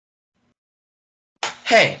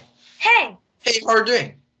Hey, Hey, hey, how are you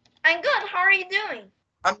doing? I'm good. How are you doing?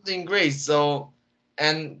 I'm doing great.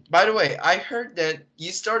 And by the way, I heard that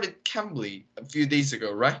you started Cambly a few days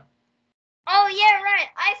ago, right? Oh, yeah, right.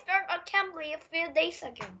 I started a Cambly a few days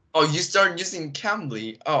ago. Oh, you started using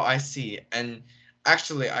Cambly. Oh, I see. And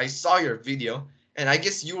actually, I saw your video, and I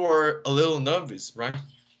guess you were a little nervous, right?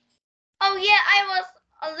 Oh, yeah, I was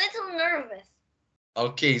a little nervous.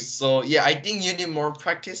 Okay, so yeah, I think you need more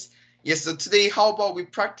practice. Yes, so today, how about we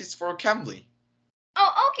practice for Cambly?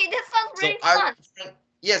 Oh, okay, that sounds So really I will,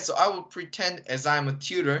 fun. so I will pretend as I'm a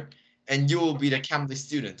tutor, and you will be the Okay. Cambly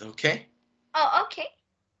student, okay? Oh, okay.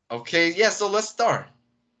 Okay, yeah, so let's start.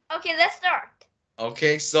 Okay, let's start.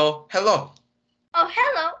 Okay, so hello. Oh,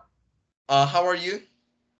 hello. How are you?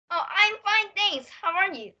 Oh, I'm fine, thanks. How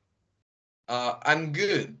are you? I'm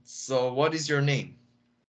good. So what is your name?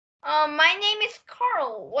 My name is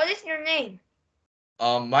Carl. What is your name?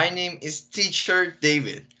 My name is Teacher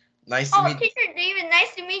David. Nice to Oh, meet you. Teacher David,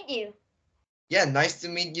 nice to meet you. Yeah, nice to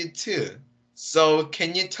meet you too. So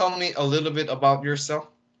can you tell me a little bit about yourself?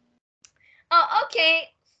 Oh, okay.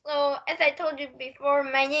 So, as I told you before,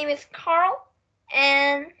 my name is Carl,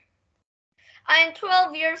 and I'm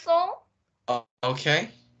 12 years old, Okay.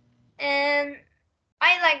 and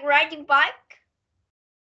I like riding bike.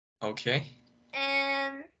 Okay.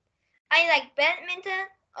 And I like badminton.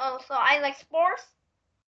 Also, I like sports.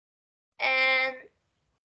 And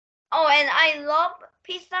and I love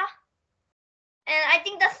pizza. And I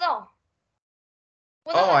think that's all.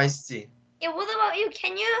 What Oh, about I see. what about you?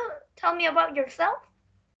 Can you tell me about yourself?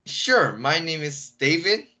 Sure. My name is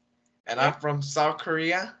David, and Yeah, I'm from South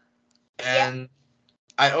Korea. yeah, And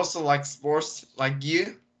I also like sports like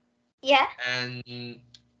you. yeah. And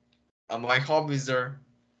my hobbies are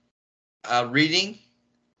reading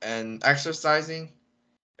and exercising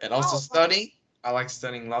and also Oh, studying. I like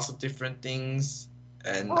studying lots of different things,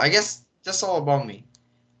 and oh, I guess that's all about me.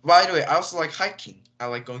 By the way, I also like hiking. I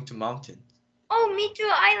like going to mountains. oh, me too.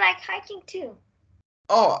 I like hiking too.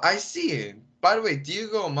 Oh, I see. By the way, do you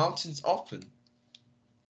go mountains often?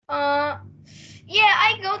 Uh, yeah,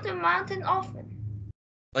 I go to mountain often.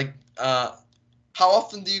 Like, how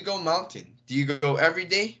often do you go mountain? Do you go every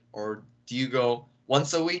day, or do you go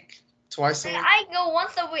once a week, twice a week? I go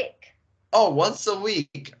once a week. Oh, once a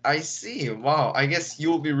week. I see. Wow. I guess you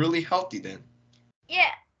will be really healthy then.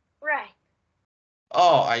 Yeah, right.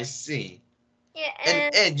 Oh, I see. Yeah,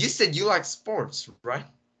 And you said you like sports, right?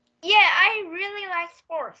 yeah, I really like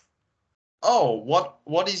sports. Oh,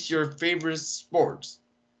 what is your favorite sports?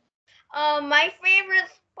 My favorite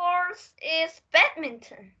sports is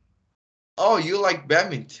badminton. Oh, you like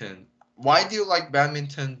badminton. Why Yeah. do you like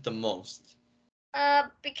badminton the most?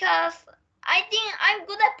 Because I think I'm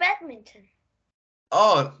good at badminton.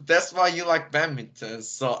 Oh, that's why you like badminton.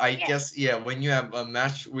 So I Yeah. guess yeah, when you have a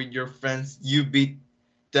match with your friends, you beat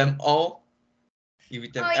them all. You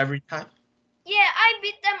beat them Uh, every time. yeah, I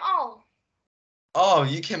beat them all. Oh,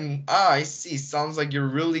 you can. Ah, I see. Sounds like you're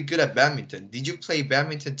really good at badminton. Did you play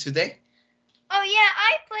badminton today? Oh yeah,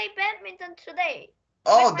 I played badminton today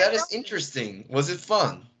with Oh, my that is brother. interesting. Was it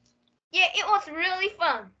fun? Yeah, it was really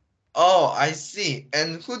fun. Oh, I see.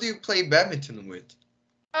 And who do you play badminton with?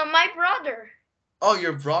 My brother. Oh,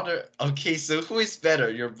 your brother. Okay, so who is better?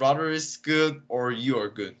 Your brother is good or you are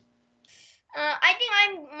good? I think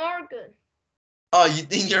I'm more good. Oh, you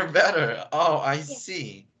think you're better. Oh, I Yeah.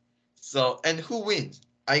 see. So, and who wins?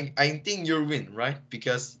 I think you win, right?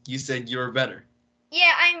 Because you said you're better.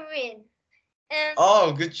 Yeah, I win. And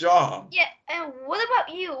Oh, good job. yeah, and what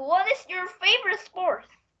about you? What is your favorite sport?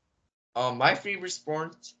 My favorite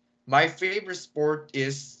sport, my favorite sport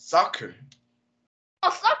is soccer. Oh,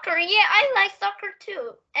 soccer. Yeah, I like soccer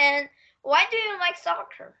too. And why do you like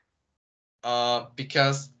soccer?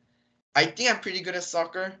 Because I think I'm pretty good at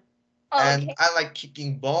soccer, Oh, and okay. I like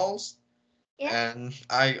kicking balls, Yeah. and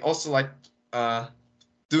I also like uh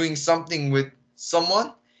doing something with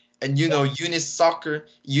someone. And you Yeah. know, you need soccer.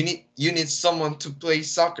 You need someone to play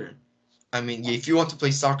soccer. I mean, yeah, if you want to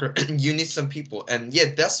play soccer, you need some people. And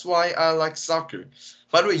yeah, that's why I like soccer.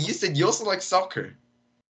 By the way, you said you also like soccer.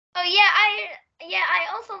 Oh yeah,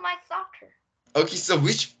 I also like soccer. Okay, so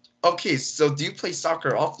okay, so do you play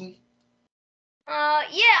soccer often?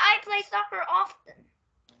 Yeah, I play soccer often.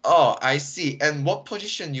 Oh, I see. And what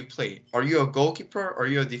position you play? Are you a goalkeeper? Are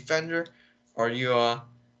you a defender? Are you a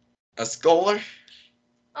scholar?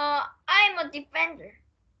 I'm a defender.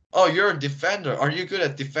 Oh, you're a defender. Are you good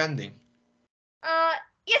at defending? Uh,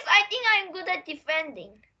 yes, I think I'm good at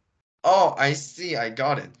defending. Oh, I see. I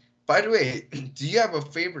got it. By the way, do you have a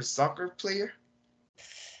favorite soccer player?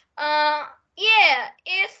 Uh, yeah,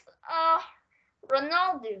 it's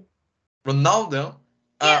Ronaldo. Ronaldo?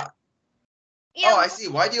 Yeah, Oh, yeah. I see.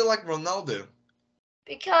 Why do you like Ronaldo?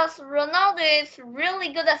 Because Ronaldo is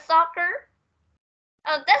really good at soccer.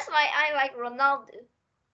 That's why I like Ronaldo.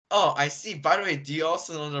 Oh, I see. By the way, do you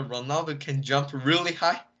also know that Ronaldo can jump really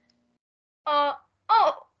high? Uh,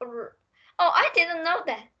 oh, I didn't know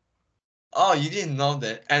that. Oh, you didn't know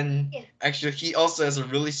that. And Yeah. actually, he also has a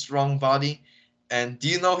really strong body. And do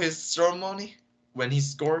you know his ceremony when he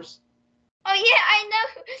scores? Oh yeah, I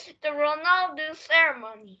know the Ronaldo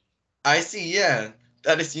ceremony. I see. Yeah,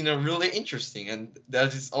 that is really interesting, and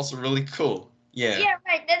that is also really cool. Yeah. Yeah,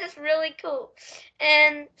 right. That is really cool.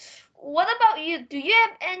 And what about you? Do you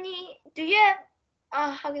have any? Do you have?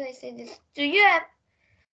 How can I say this? Do you have?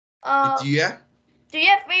 Do you have? Do you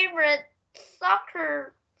have favorite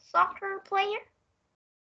soccer player?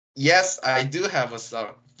 Yes, I do have a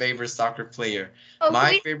favorite soccer player. Oh, who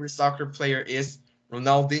My is? favorite soccer player is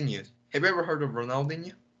Ronaldinho. Have you ever heard of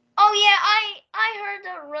Ronaldinho? Oh yeah, I heard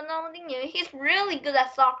of Ronaldinho. He's really good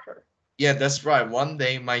at soccer. Yeah, that's right. One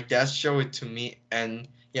day my dad showed it to me, and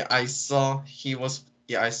yeah, I saw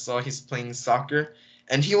he's playing soccer,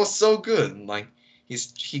 and he was so good. Like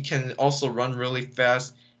he can also run really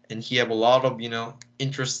fast, and he have a lot of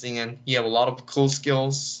interesting, and he have a lot of cool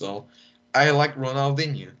skills. So I like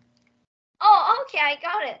Ronaldinho. Oh, okay, I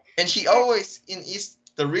got it. And he always in is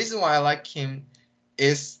the reason why I like him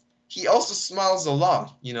is he also smiles a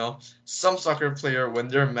lot. Some soccer player when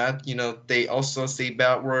they're mad, they also say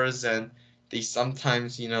bad words and they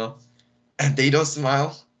sometimes, and they don't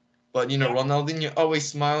smile. But Yeah. Ronaldinho always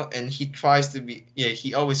smile and he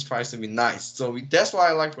always tries to be nice. So that's why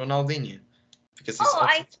I like Ronaldinho because he's Oh, also.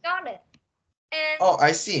 I got it. And Oh,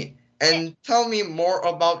 I see. yeah, And tell me more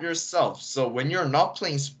about yourself. So when you're not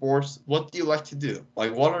playing sports, what do you like to do?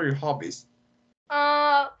 Like, what are your hobbies?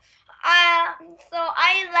 uh, I so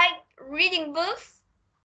I like reading books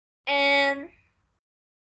and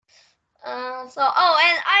and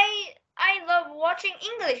I love watching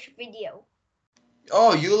English video.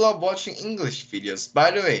 Oh, you love watching English videos.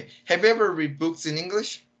 By the way, have you ever read books in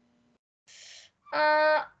English?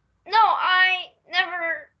 Uh, no, I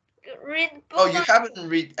never read Oh, books you on. haven't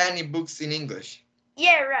read any books in English.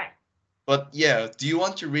 Yeah, right. But yeah, do you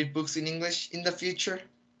want to read books in English in the future?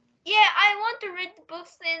 Yeah, I want to read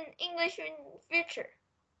books in English in future.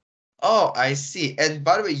 Oh, I see. And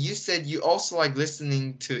by the way, you said you also like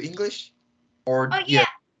listening to English? Or Oh yeah. yeah,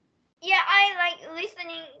 yeah, I like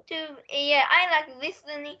listening to. Yeah, I like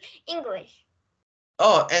listening English.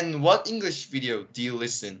 Oh, and what English video do you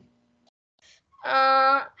listen?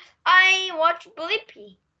 Uh, I watch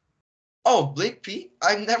Blippi. Oh, Blippi?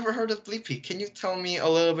 I've never heard of Blippi. Can you tell me a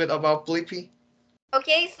little bit about Blippi?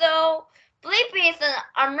 Okay, so Blippi is an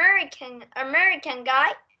American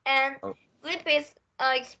guy, and Oh, Blippi is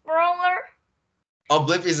an explorer, oh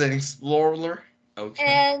Blippi is an explorer. Okay.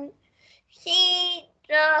 and he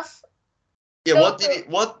just Yeah, go what did to. it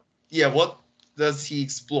what yeah, what does he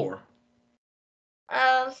explore?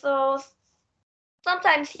 So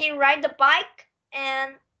sometimes he ride the bike,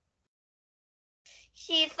 and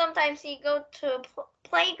he go to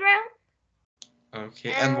playground,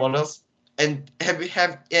 Okay, and and what else? And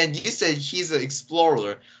and you said he's an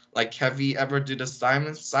explorer. Like, have you ever did a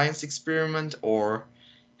science experiment, or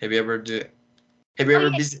have you ever do have you oh ever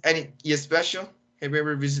yeah, visit any special? Have you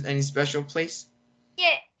ever visit any special place?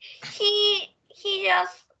 yeah, he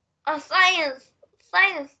just a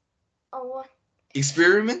science. Oh what?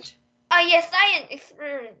 Experiment? Oh yeah, science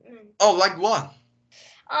experiment. Oh, like what?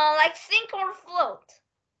 Like sink or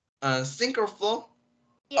float. Sink or flow?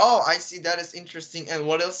 Yeah. Oh, I see. That is interesting. And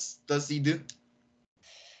what else does he do?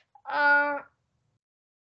 Uh.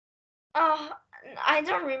 Oh, I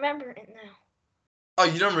don't remember it now. Oh,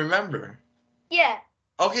 you don't remember? Yeah.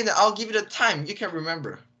 Okay, then I'll give you the time. You can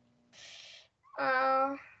remember.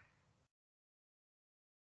 Uh.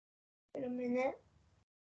 Wait a minute.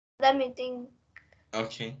 Let me think.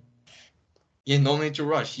 Okay. Yeah, no need to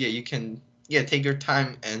rush. Yeah, you can. Yeah, take your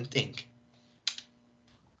time and think.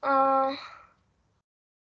 Uh.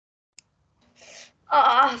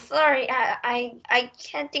 Sorry. I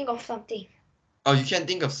can't think of something. Oh, you can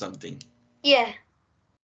think of something. Yeah.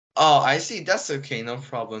 Oh, I see. That's okay. No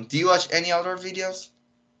problem. Do you watch any other videos?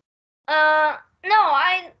 No,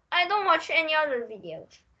 I don't watch any other videos.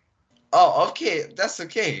 Oh, okay. That's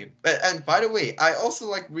okay. But and by the way, I also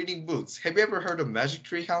like reading books. Have you ever heard of Magic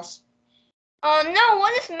Tree House? No.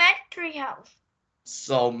 What is Magic Tree House?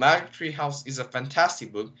 So Magic Tree House is a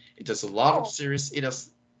fantastic book. It has a lot of Oh. series. It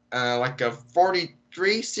has like a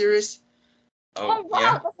 43 series. Oh Oh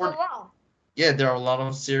yeah, wow, that's a lot. yeah. There are a lot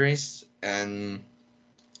of series, and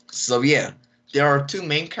so yeah, there are two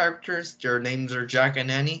main characters. Their names are Jack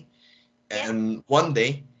and Annie, Yeah. and one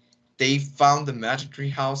day they found the magic tree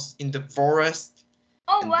house in the forest,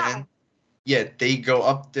 Oh and wow. then yeah, they go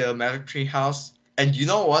up the magic tree house, and you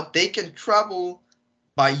know what? They can travel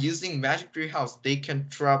by using magic tree house. They can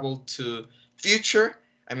travel to future.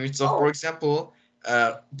 I mean, so for Oh. example,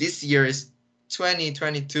 this year is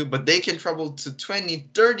 2022, but they can travel to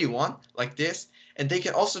 2031 like this, and they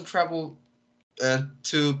can also travel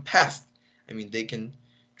to past. I mean, they can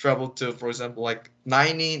travel to, for example, like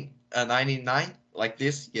 99 like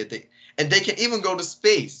this. Yeah, they can even go to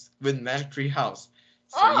space with magic tree house.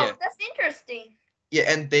 So yeah, Oh, that's interesting.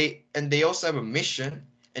 yeah, and they also have a mission,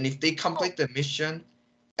 and if they Oh. complete the mission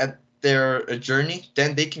at their journey,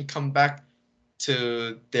 then they can come back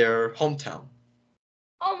to their hometown.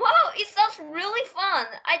 Oh wow, it sounds really fun.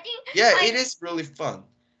 I think Yeah, I it is really fun.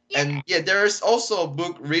 yeah. And yeah, there is also a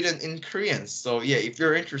book written in Korean. So yeah, if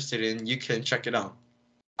you're interested in, you can check it out.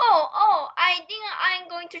 Oh, I think I'm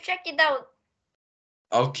going to check it out.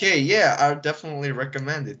 Okay, yeah, I definitely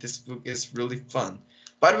recommend it. This book is really fun.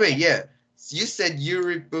 By the way, Yeah. yeah, you said you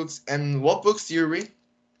read books, and what books do you read?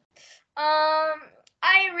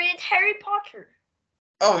 I read Harry Potter.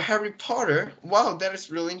 Oh, Harry Potter. Wow, that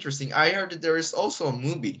is really interesting. I heard that there is also a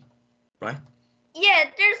movie, right?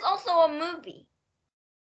 Yeah, there's also a movie.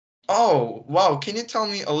 Oh, wow. Can you tell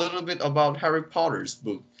me a little bit about Harry Potter's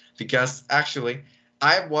book? Because actually,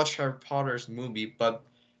 I watched Harry Potter's movie, but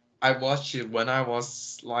I watched it when I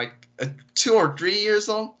was like 2 or 3 years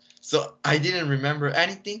old, so I didn't remember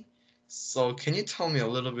anything. So can you tell me a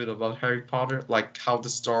little bit about Harry Potter, like how the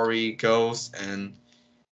story goes and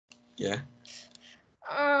yeah?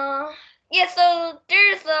 Uh, yeah. So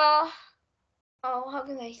there's a. Oh, how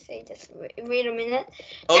can I say this? Wait a minute.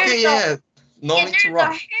 There's Okay, a yeah, no yeah. need to There's a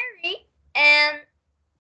rush. Harry and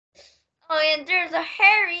there's a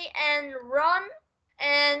Harry and Ron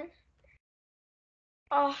and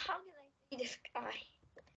how can I say this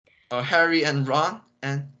guy? Harry and Ron,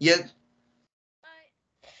 and yeah.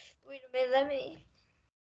 Wait a minute. Let me.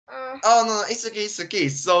 Oh no, it's okay, it's okay.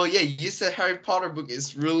 So yeah, you said Harry Potter book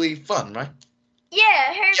is really fun, right?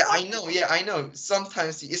 Yeah, Harry Yeah, I Potter. know. Yeah, I know.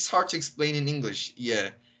 Sometimes it's hard to explain in English. Yeah,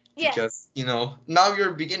 Yeah. because now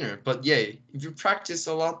you're a beginner. But yeah, if you practice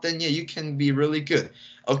a lot, then yeah, you can be really good.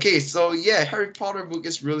 Okay, so yeah, Harry Potter book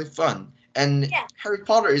is really fun, and Yeah. Harry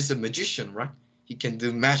Potter is a magician, right? He can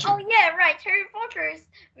do magic. Oh yeah, right. Harry Potter is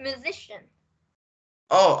musician.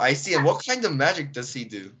 Oh, I see. And what kind of magic does he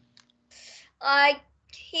do? Like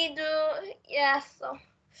he do yeah. So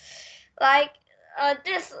like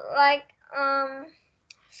this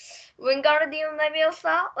Wingardium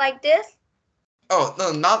Leviosa like this. Oh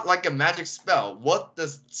no, not like a magic spell. What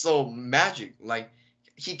does so magic like?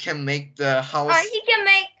 He can make the house. He can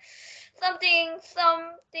make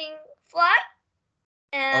something fly,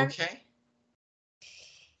 and Okay,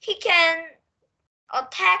 he can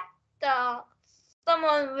attack the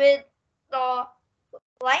someone with the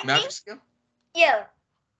lightning. magic skill. Yeah,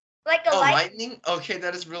 like a Oh, light. lightning. Okay,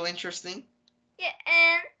 that is really interesting. Yeah,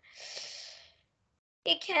 and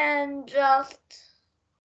he can just.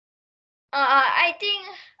 I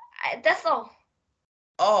think that's all.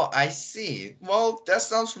 Oh, I see. Well, that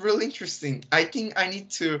sounds really interesting. I think I need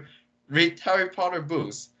to read Harry Potter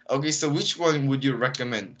books. Okay, so which one would you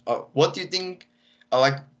recommend? What do you think?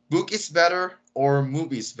 Like, book is better or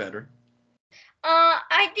movie is better?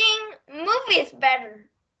 I think movie is better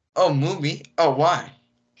Oh, movie. Oh, why?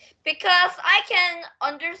 because I can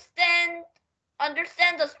understand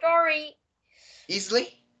the story.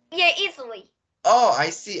 Easily? Yeah, easily. Oh, I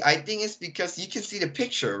see. I think it's because you can see the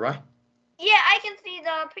picture, right? Yeah, I can see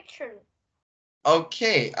the picture.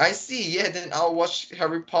 Okay, I see. Yeah, then I'll watch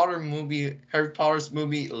Harry Potter's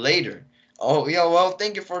movie later. Oh, yeah, well,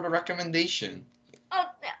 thank you for the recommendation.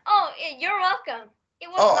 Oh, yeah, you're welcome. It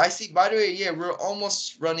was Oh, nice. I see. By the way, yeah, we're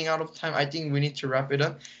almost running out of time. I think we need to wrap it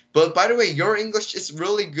up. But by the way, your English is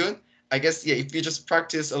really good. I guess, yeah, if you just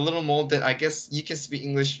practice a little more, then I guess you can speak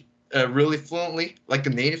English really fluently, like a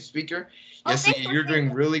native speaker. Yeah, Oh, so thanks yeah, for you're saying doing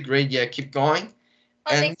that. really great. Yeah, keep going.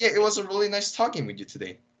 Oh, And thanks yeah, for it saying was a really nice talking with you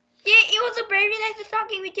today. that. Yeah, it was a very nice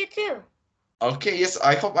talking with you too. Okay, yes,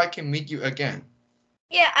 I hope I can meet you again.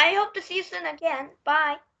 Yeah, I hope to see you soon again.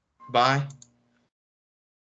 Bye. Bye.